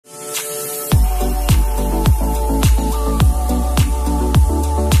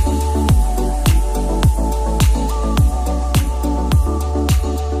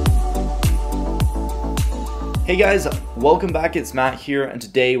Hey guys, welcome back, it's Matt here, and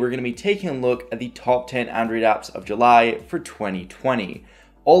today we're going to be taking a look at the top 10 Android apps of July for 2020.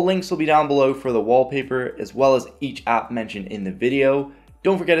 All links will be down below for the wallpaper, as well as each app mentioned in the video.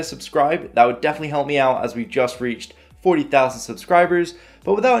 Don't forget to subscribe, that would definitely help me out as we just reached 40,000 subscribers,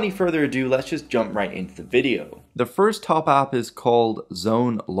 but without any further ado, let's just jump right into the video. The first top app is called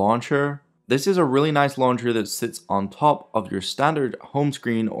Zone Launcher. This is a really nice launcher that sits on top of your standard home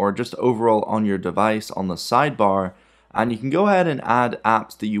screen or just overall on your device on the sidebar, and you can go ahead and add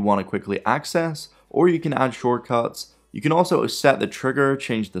apps that you want to quickly access, or you can add shortcuts. You can also set the trigger,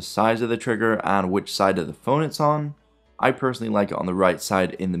 change the size of the trigger and which side of the phone it's on. I personally like it on the right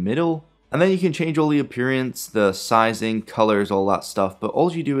side in the middle. And then you can change all the appearance, the sizing, colors, all that stuff, but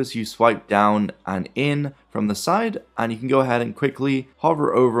all you do is you swipe down and in from the side, and you can go ahead and quickly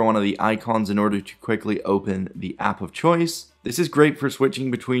hover over one of the icons in order to quickly open the app of choice. This is great for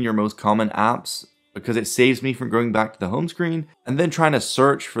switching between your most common apps because it saves me from going back to the home screen and then trying to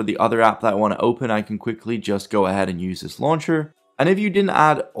search for the other app that I want to open. I can quickly just go ahead and use this launcher. And if you didn't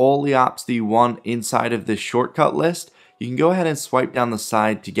add all the apps that you want inside of this shortcut list, you can go ahead and swipe down the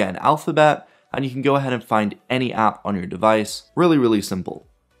side to get an alphabet, and you can go ahead and find any app on your device. Really simple.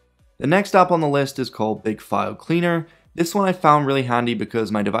 The next app on the list is called BigFile Cleaner. This one I found really handy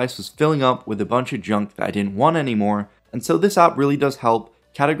because my device was filling up with a bunch of junk that I didn't want anymore, and so this app really does help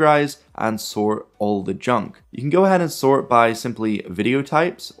categorize and sort all the junk. You can go ahead and sort by simply video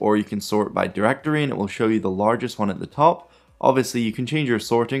types, or you can sort by directory and it will show you the largest one at the top. Obviously, you can change your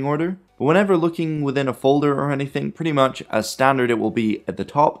sorting order, but whenever looking within a folder or anything, pretty much as standard it will be at the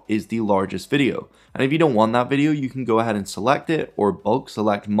top is the largest video. And if you don't want that video, you can go ahead and select it or bulk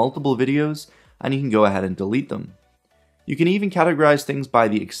select multiple videos, and you can go ahead and delete them. You can even categorize things by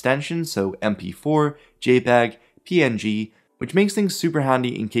the extension, so MP4, JPEG, PNG, which makes things super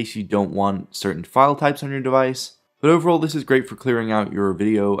handy in case you don't want certain file types on your device. But overall, this is great for clearing out your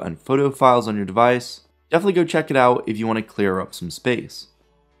video and photo files on your device. Definitely go check it out if you want to clear up some space.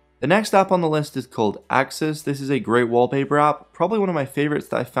 The next app on the list is called Axis. This is a great wallpaper app, probably one of my favorites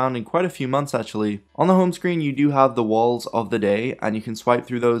that I found in quite a few months actually. On the home screen you do have the walls of the day and you can swipe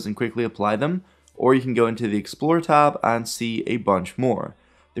through those and quickly apply them, or you can go into the Explore tab and see a bunch more.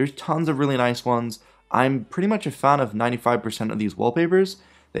 There's tons of really nice ones. I'm pretty much a fan of 95% of these wallpapers.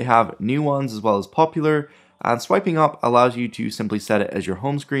 They have new ones as well as popular, and swiping up allows you to simply set it as your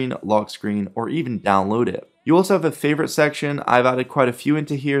home screen, lock screen, or even download it. You also have a favorite section. I've added quite a few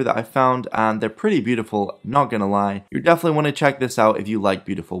into here that I found, and they're pretty beautiful, not gonna lie. You definitely want to check this out if you like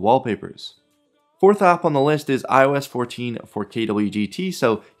beautiful wallpapers. Fourth app on the list is iOS 14 for KWGT,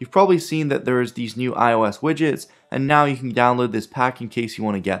 so you've probably seen that there's these new iOS widgets, and now you can download this pack in case you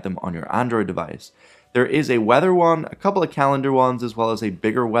want to get them on your Android device. There is a weather one, a couple of calendar ones, as well as a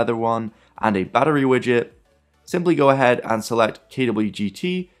bigger weather one, and a battery widget. Simply go ahead and select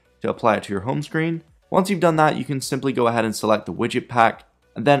KWGT to apply it to your home screen. Once you've done that, you can simply go ahead and select the widget pack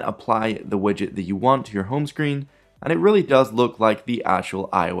and then apply the widget that you want to your home screen, and it really does look like the actual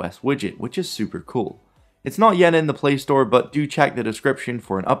iOS widget, which is super cool. It's not yet in the Play Store, but do check the description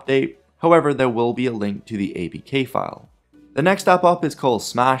for an update. However, there will be a link to the APK file. The next app up is called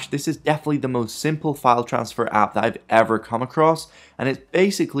Smash. This is definitely the most simple file transfer app that I've ever come across, and it's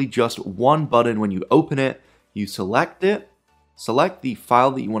basically just one button. When you open it, you select it, select the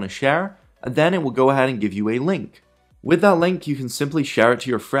file that you want to share, and then it will go ahead and give you a link. With that link, you can simply share it to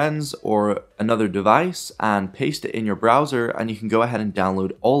your friends or another device and paste it in your browser, and you can go ahead and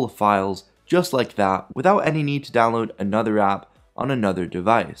download all the files just like that without any need to download another app on another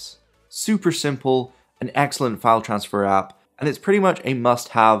device. Super simple, an excellent file transfer app, and it's pretty much a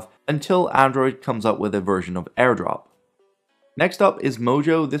must-have until Android comes up with a version of AirDrop. Next up is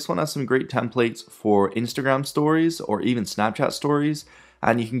Mojo. This one has some great templates for Instagram stories or even Snapchat stories,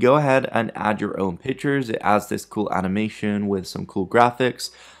 and you can go ahead and add your own pictures. It adds this cool animation with some cool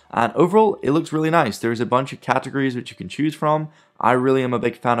graphics, and overall it looks really nice. There's a bunch of categories which you can choose from. I really am a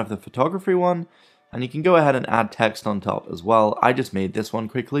big fan of the photography one, and you can go ahead and add text on top as well. I just made this one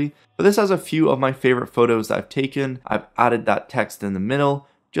quickly, but this has a few of my favorite photos that I've taken. I've added that text in the middle,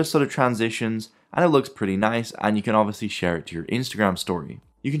 just sort of transitions, and it looks pretty nice, and you can obviously share it to your Instagram story.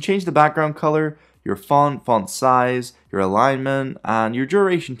 You can change the background color, your font size, your alignment, and your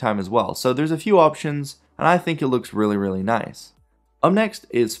duration time as well. So there's a few options, and I think it looks really nice. Up next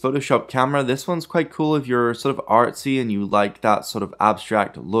is Photoshop Camera. This one's quite cool if you're sort of artsy and you like that sort of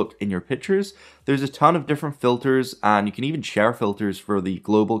abstract look in your pictures. There's a ton of different filters, and you can even share filters for the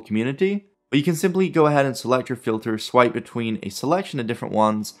global community. But you can simply go ahead and select your filter, swipe between a selection of different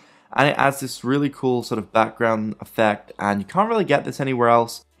ones, and it adds this really cool sort of background effect, and you can't really get this anywhere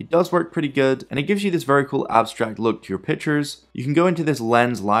else. It does work pretty good, and it gives you this very cool abstract look to your pictures. You can go into this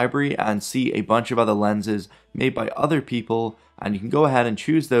lens library and see a bunch of other lenses made by other people, and you can go ahead and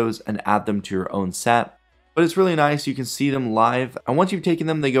choose those and add them to your own set. But it's really nice, you can see them live, and once you've taken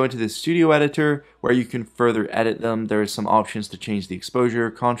them, they go into this studio editor where you can further edit them. There's some options to change the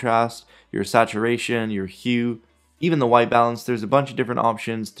exposure, contrast, your saturation, your hue, even the white balance. There's a bunch of different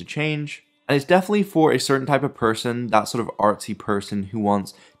options to change. And it's definitely for a certain type of person, that sort of artsy person who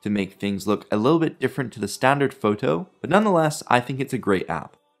wants to make things look a little bit different to the standard photo. But nonetheless, I think it's a great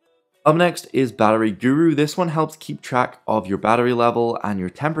app. Up next is BatteryGuru. This one helps keep track of your battery level and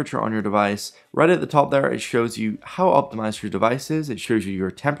your temperature on your device. Right at the top there, it shows you how optimized your device is. It shows you your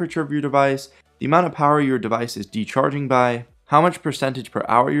temperature of your device, the amount of power your device is decharging by, how much percentage per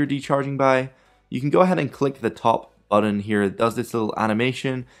hour you're decharging by. You can go ahead and click the top button here. It does this little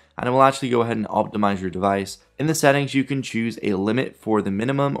animation, and it will actually go ahead and optimize your device. In the settings, you can choose a limit for the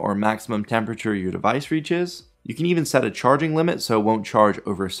minimum or maximum temperature your device reaches. You can even set a charging limit so it won't charge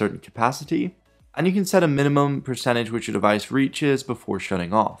over a certain capacity. And you can set a minimum percentage which your device reaches before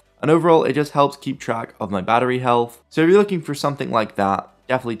shutting off. And overall, it just helps keep track of my battery health. So if you're looking for something like that,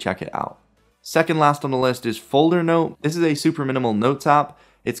 definitely check it out. Second last on the list is Folder Note. This is a super minimal notes app.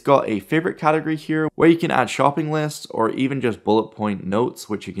 It's got a favorite category here where you can add shopping lists or even just bullet point notes,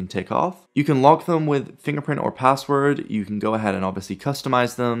 which you can tick off. You can lock them with fingerprint or password. You can go ahead and obviously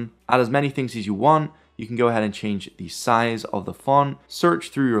customize them, add as many things as you want. You can go ahead and change the size of the font, search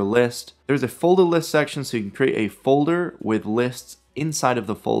through your list. There's a folder list section, so you can create a folder with lists inside of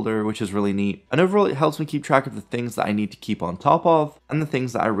the folder, which is really neat. And overall, it helps me keep track of the things that I need to keep on top of and the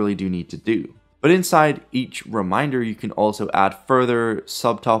things that I really do need to do. But inside each reminder, you can also add further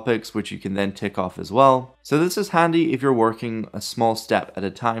subtopics, which you can then tick off as well. So this is handy if you're working a small step at a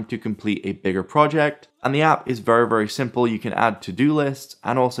time to complete a bigger project. And the app is very, very simple. You can add to-do lists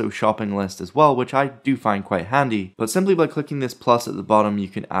and also shopping lists as well, which I do find quite handy. But simply by clicking this plus at the bottom, you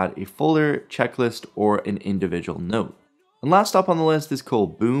can add a folder, checklist, or an individual note. And last up on the list is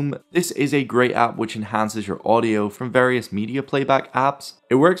called Boom. This is a great app which enhances your audio from various media playback apps.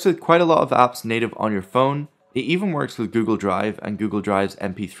 It works with quite a lot of apps native on your phone. It even works with Google Drive and Google Drive's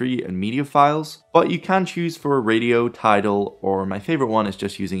MP3 and media files, but you can choose for radio, Tidal, or my favorite one is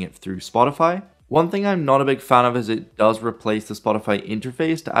just using it through Spotify. One thing I'm not a big fan of is it does replace the Spotify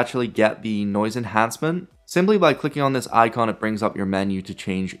interface to actually get the noise enhancement. Simply by clicking on this icon, it brings up your menu to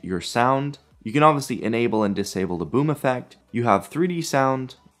change your sound. You can obviously enable and disable the boom effect. You have 3D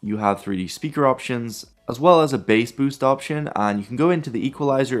sound, you have 3D speaker options, as well as a bass boost option, and you can go into the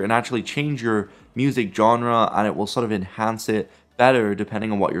equalizer and actually change your music genre and it will sort of enhance it better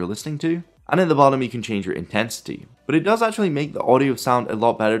depending on what you're listening to. And at the bottom you can change your intensity. But it does actually make the audio sound a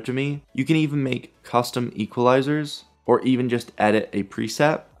lot better to me. You can even make custom equalizers or even just edit a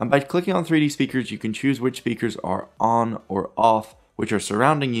preset. And by clicking on 3D speakers, you can choose which speakers are on or off, which are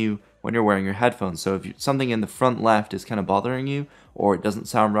surrounding you when you're wearing your headphones. So if something in the front left is kind of bothering you or it doesn't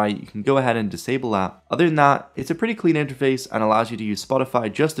sound right, you can go ahead and disable that. Other than that, it's a pretty clean interface and allows you to use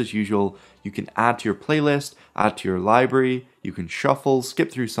Spotify just as usual. You can add to your playlist, add to your library, you can shuffle,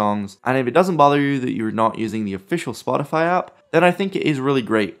 skip through songs, and if it doesn't bother you that you're not using the official Spotify app, then I think it is really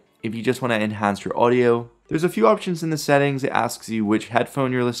great if you just want to enhance your audio. There's a few options in the settings. It asks you which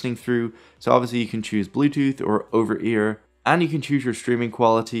headphone you're listening through, so obviously you can choose Bluetooth or over ear, and you can choose your streaming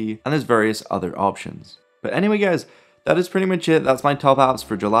quality, and there's various other options. But anyway guys, that is pretty much it. That's my top apps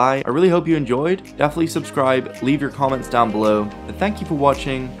for July. I really hope you enjoyed. Definitely subscribe, leave your comments down below, but thank you for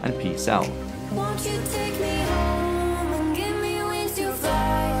watching, and peace out. Won't you take me home and give me wings to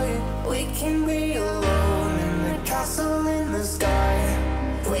fly? We can be alone in the castle in the sky.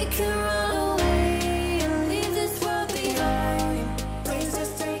 We can run